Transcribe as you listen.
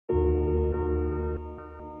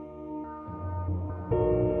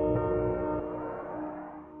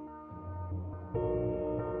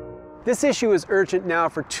This issue is urgent now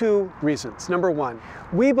for two reasons. Number one,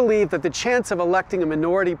 we believe that the chance of electing a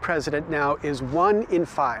minority president now is 1 in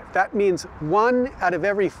 5. That means 1 out of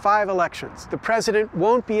every 5 elections, the president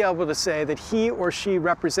won't be able to say that he or she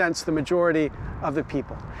represents the majority of the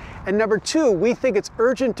people. And number two, we think it's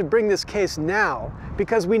urgent to bring this case now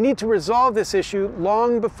because we need to resolve this issue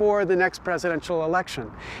long before the next presidential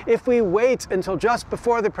election. If we wait until just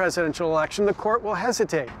before the presidential election, the court will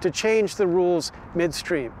hesitate to change the rules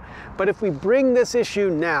midstream. But if we bring this issue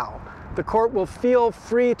now, the court will feel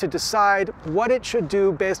free to decide what it should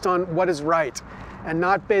do based on what is right and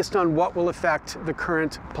not based on what will affect the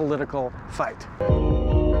current political fight.